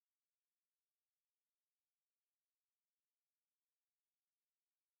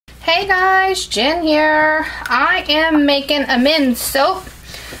Hey guys, Jen here. I am making a men's soap.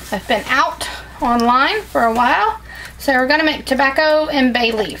 I've been out online for a while, so we're going to make tobacco and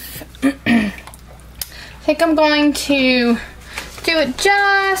bay leaf. I think I'm going to do it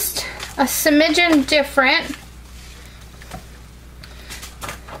just a smidgen different.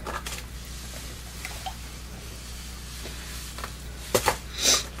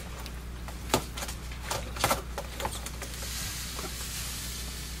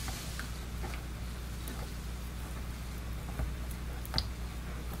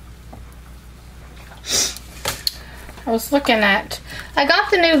 I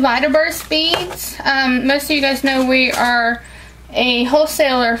got the new Vitaburst beads. Most of you guys know we are a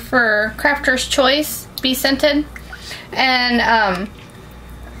wholesaler for Crafter's Choice Bee Scented, and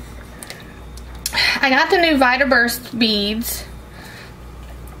I got the new Vitaburst beads,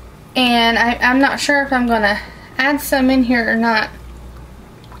 and I'm not sure if I'm gonna add some in here or not.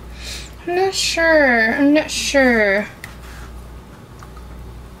 I'm not sure.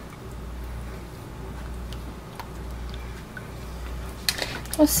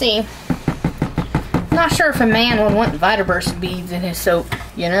 We'll see. I'm not sure if a man would want Vitaburst beads in his soap,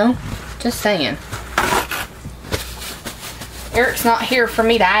 you know? Just saying. Eric's not here for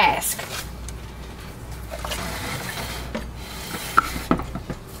me to ask.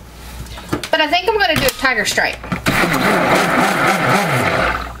 But I think I'm going to do a tiger stripe.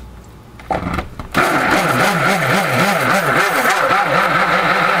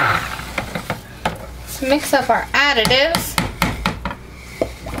 Let's mix up our additives.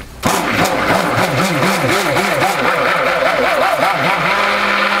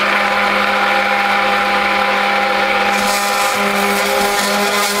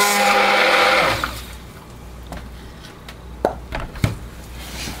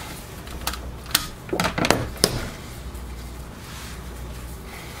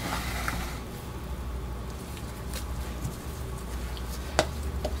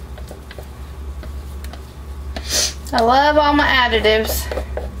 I love all my additives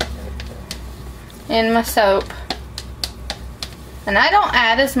in my soap. And I don't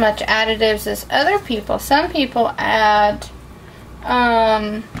add as much additives as other people. Some people add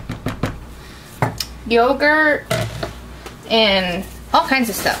yogurt and all kinds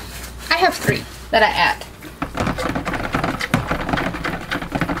of stuff. I have 3 that I add.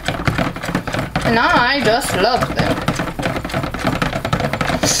 And I just love them.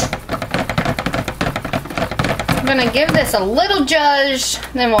 I'm going to give this a little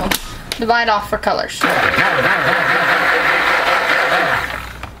zhuzh, then we'll divide off for colors.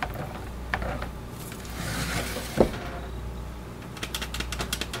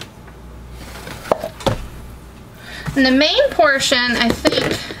 In the main portion, I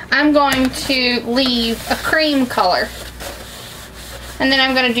think I'm going to leave a cream color. And then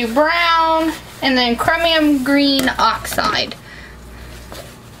I'm going to do brown and then chromium green oxide.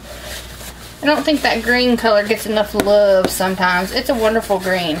 I don't think that green color gets enough love sometimes. It's a wonderful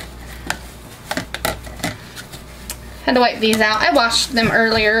green. Had to wipe these out. I washed them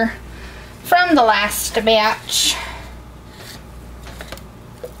earlier from the last batch.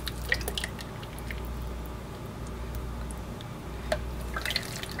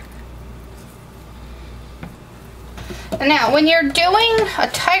 And now, when you're doing a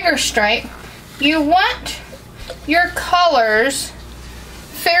tiger stripe, you want your colors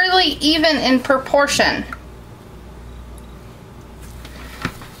fairly even in proportion.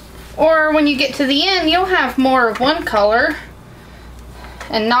 Or when you get to the end, you'll have more of one color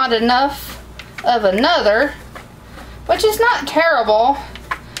and not enough of another, which is not terrible.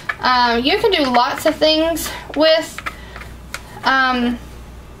 You can do lots of things with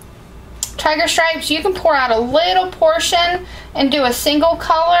tiger stripes. You can pour out a little portion and do a single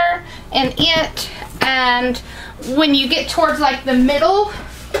color and when you get towards like the middle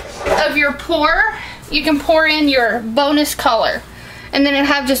of your pour, you can pour in your bonus color, and then it'll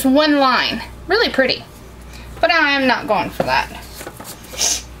have just one line. Really pretty. But I am not going for that.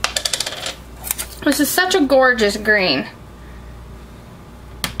 This is such a gorgeous green.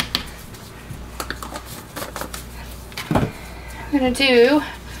 I'm going to do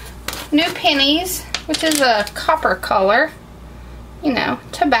New Pennies, which is a copper color. You know,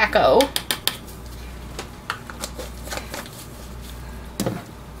 tobacco.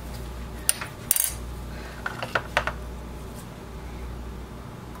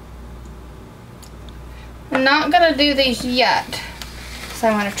 I'm not going to do these yet, so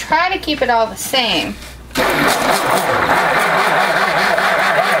I'm going to try to keep it all the same.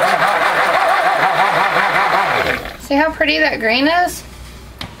 See how pretty that green is?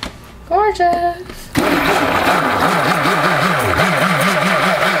 Gorgeous.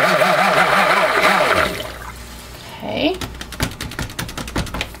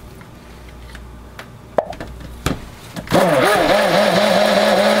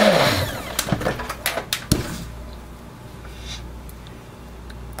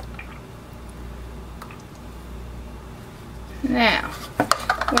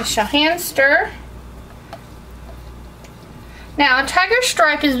 shall hand stir. Now, a tiger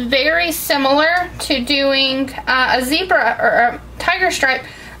stripe is very similar to doing a zebra, or a tiger stripe,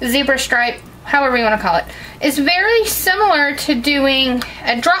 zebra stripe, however you want to call it. It's very similar to doing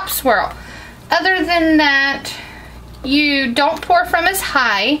a drop swirl. Other than that, you don't pour from as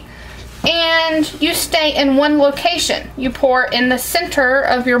high, and you stay in one location. You pour in the center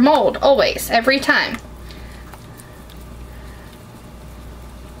of your mold, always, every time.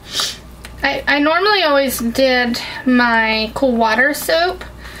 I normally always did my cool water soap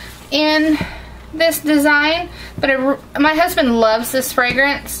in this design, but my husband loves this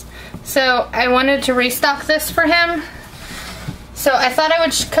fragrance, so I wanted to restock this for him. So I thought I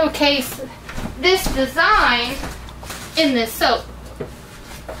would showcase this design in this soap.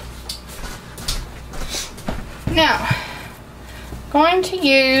 Now, I'm going to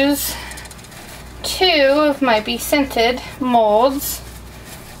use 2 of my Be Scented molds.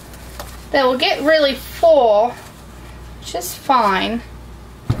 That will get really full, which is fine.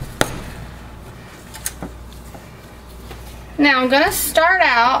 Now I'm going to start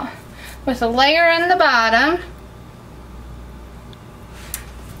out with a layer in the bottom.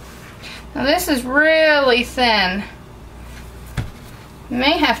 Now this is really thin. You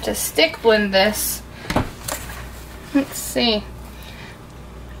may have to stick blend this. Let's see.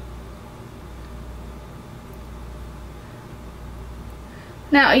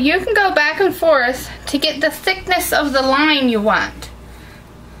 Now you can go back and forth to get the thickness of the line you want.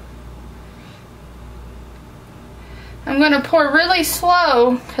 I'm going to pour really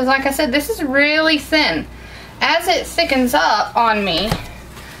slow because, like I said, this is really thin. As it thickens up on me,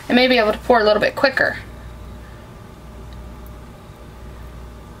 I may be able to pour a little bit quicker.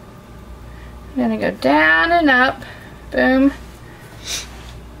 I'm going to go down and up. Boom.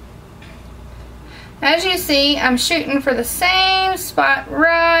 As you see, I'm shooting for the same spot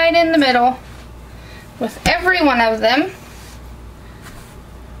right in the middle with every one of them.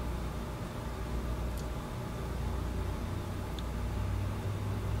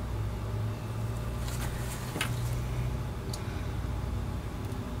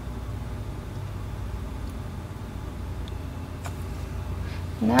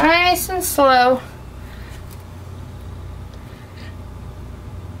 Nice and slow.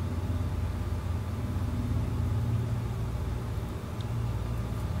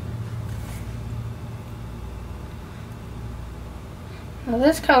 Now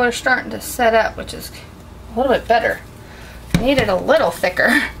this color's starting to set up, which is a little bit better. I need it a little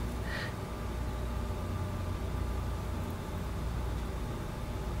thicker.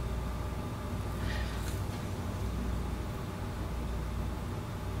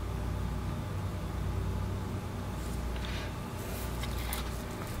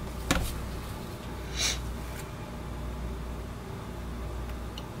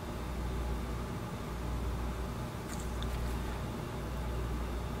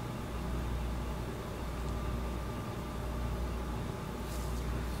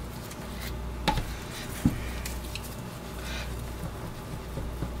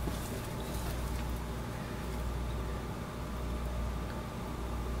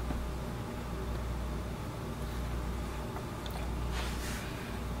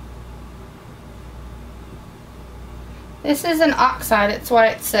 This is an oxide, it's why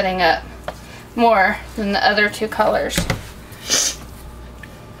it's setting up more than the other 2 colors.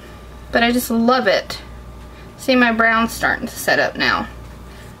 But I just love it. See, my brown's starting to set up now.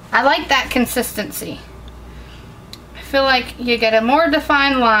 I like that consistency. I feel like you get a more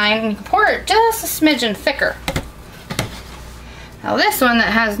defined line and you can pour it just a smidgen thicker. Now this one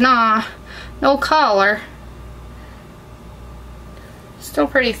that has no color, still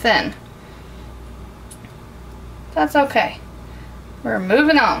pretty thin. That's okay. We're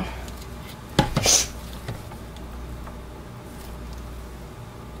moving on.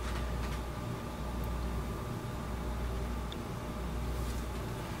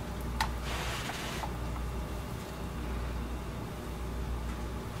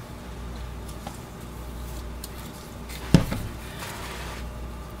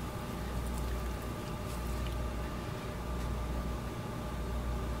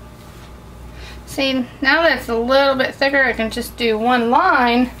 See, now that it's a little bit thicker, I can just do one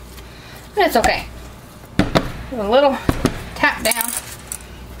line, but it's okay. A little tap down.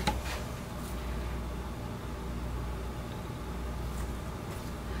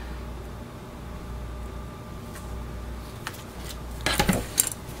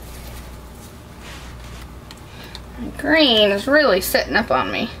 The green is really sitting up on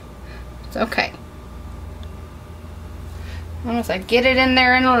me. It's okay. Once I get it in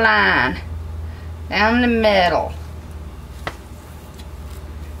there in a line. Down the middle.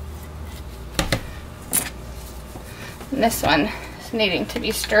 And this one is needing to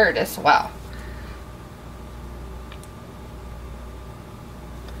be stirred as well.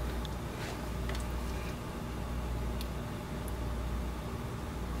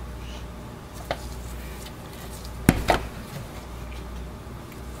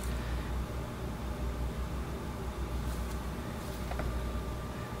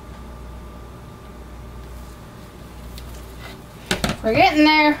 We're getting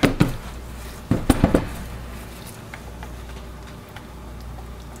there.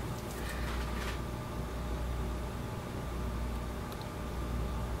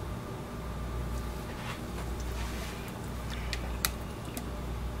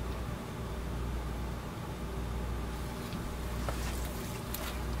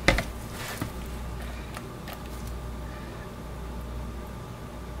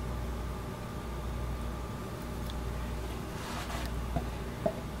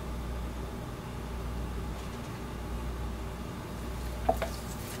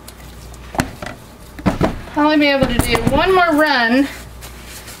 I'll only be able to do one more run,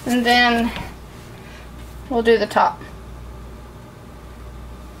 and then we'll do the top.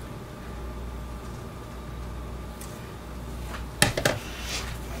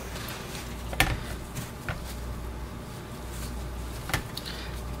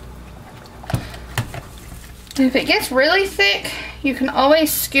 And if it gets really thick, you can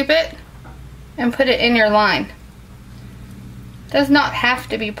always scoop it and put it in your line. It does not have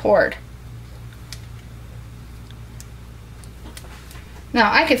to be poured. Now,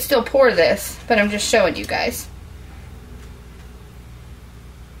 I could still pour this, but I'm just showing you guys.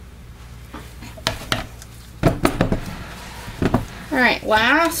 Alright,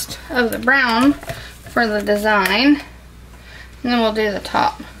 last of the brown for the design. And then we'll do the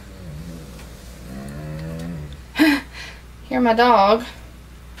top. Hear my dog.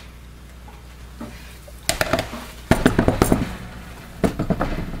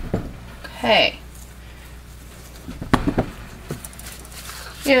 Okay.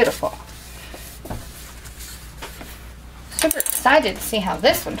 Beautiful. Super excited to see how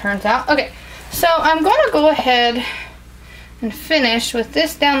this one turns out. Okay, so I'm going to go ahead and finish with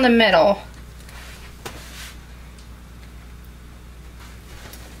this down the middle.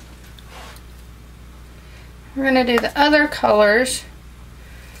 We're going to do the other colors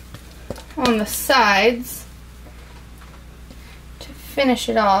on the sides to finish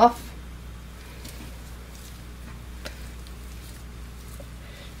it off.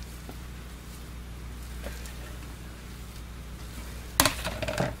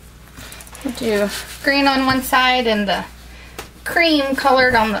 We'll do green on one side and the cream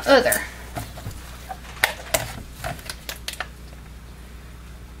colored on the other.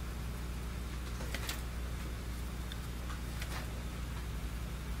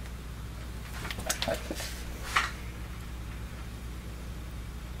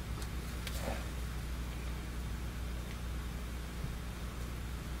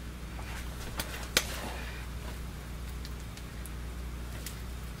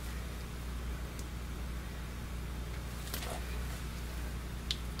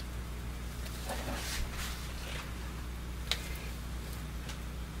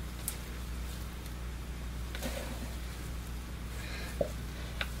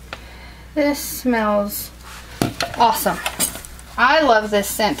 This smells awesome. I love this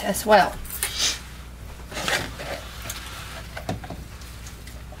scent as well.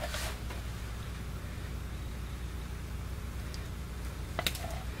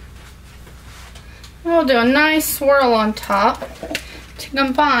 We'll do a nice swirl on top to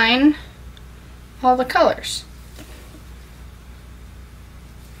combine all the colors.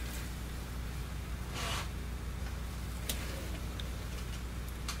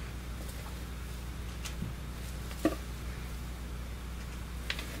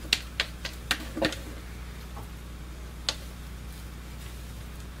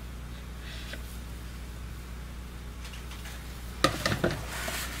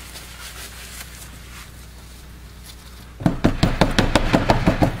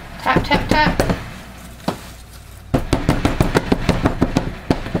 Tap, tap, tap.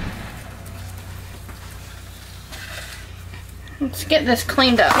 Let's get this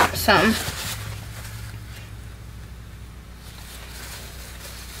cleaned up some.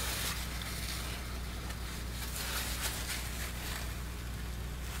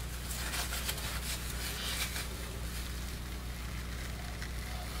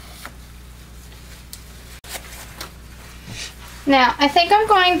 Now, I think I'm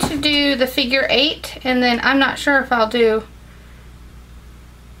going to do the figure 8, and then I'm not sure if I'll do...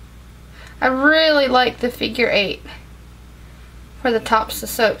 I really like the figure 8 for the tops of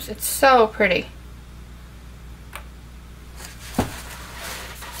soaps. It's so pretty.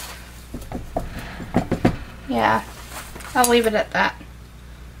 Yeah, I'll leave it at that.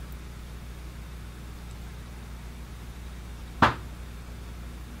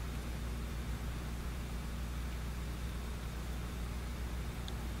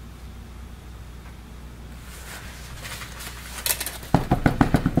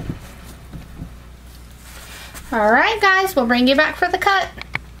 Alright guys, we'll bring you back for the cut.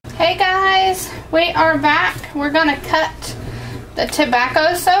 Hey guys, we are back. We're gonna cut the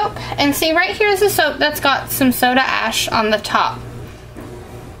tobacco soap. And see, right here is a soap that's got some soda ash on the top.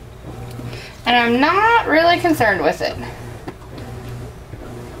 And I'm not really concerned with it.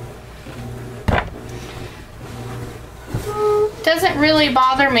 Doesn't really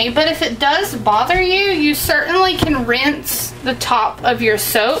bother me, but if it does bother you, you certainly can rinse the top of your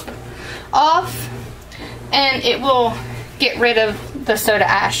soap off and it will get rid of the soda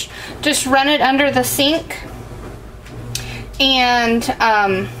ash. Just run it under the sink and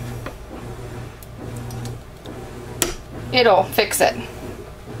it'll fix it.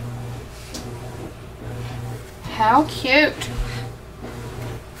 How cute.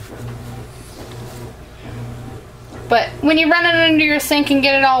 But when you run it under your sink and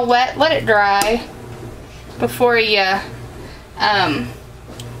get it all wet, let it dry before you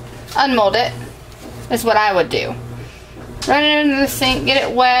unmold it, is what I would do. Run it under the sink, get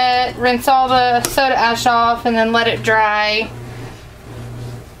it wet, rinse all the soda ash off, and then let it dry.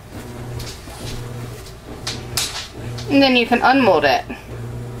 And then you can unmold it.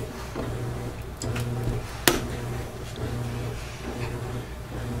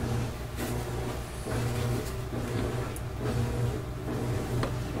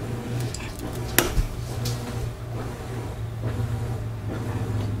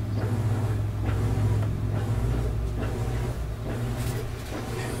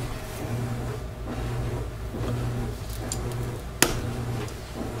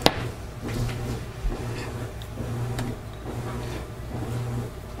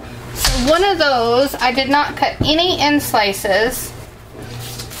 One of those, I did not cut any end slices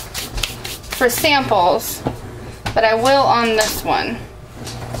for samples, but I will on this one.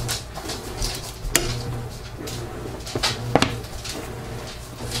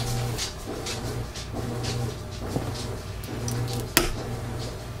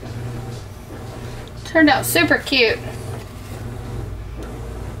 Turned out super cute.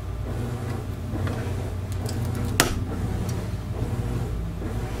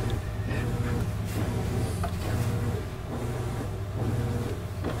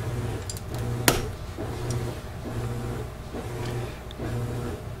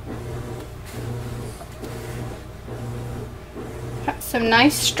 Some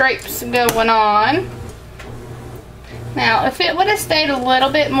nice stripes going on. Now, if it would have stayed a little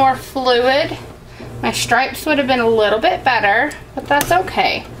bit more fluid, my stripes would have been a little bit better, but that's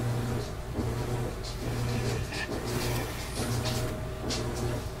okay.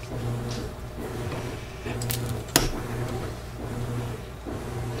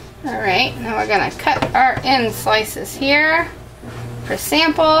 Alright, now we're going to cut our end slices here for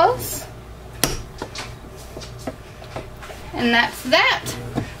samples. And that's that.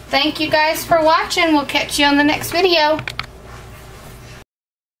 Thank you guys for watching. We'll catch you on the next video.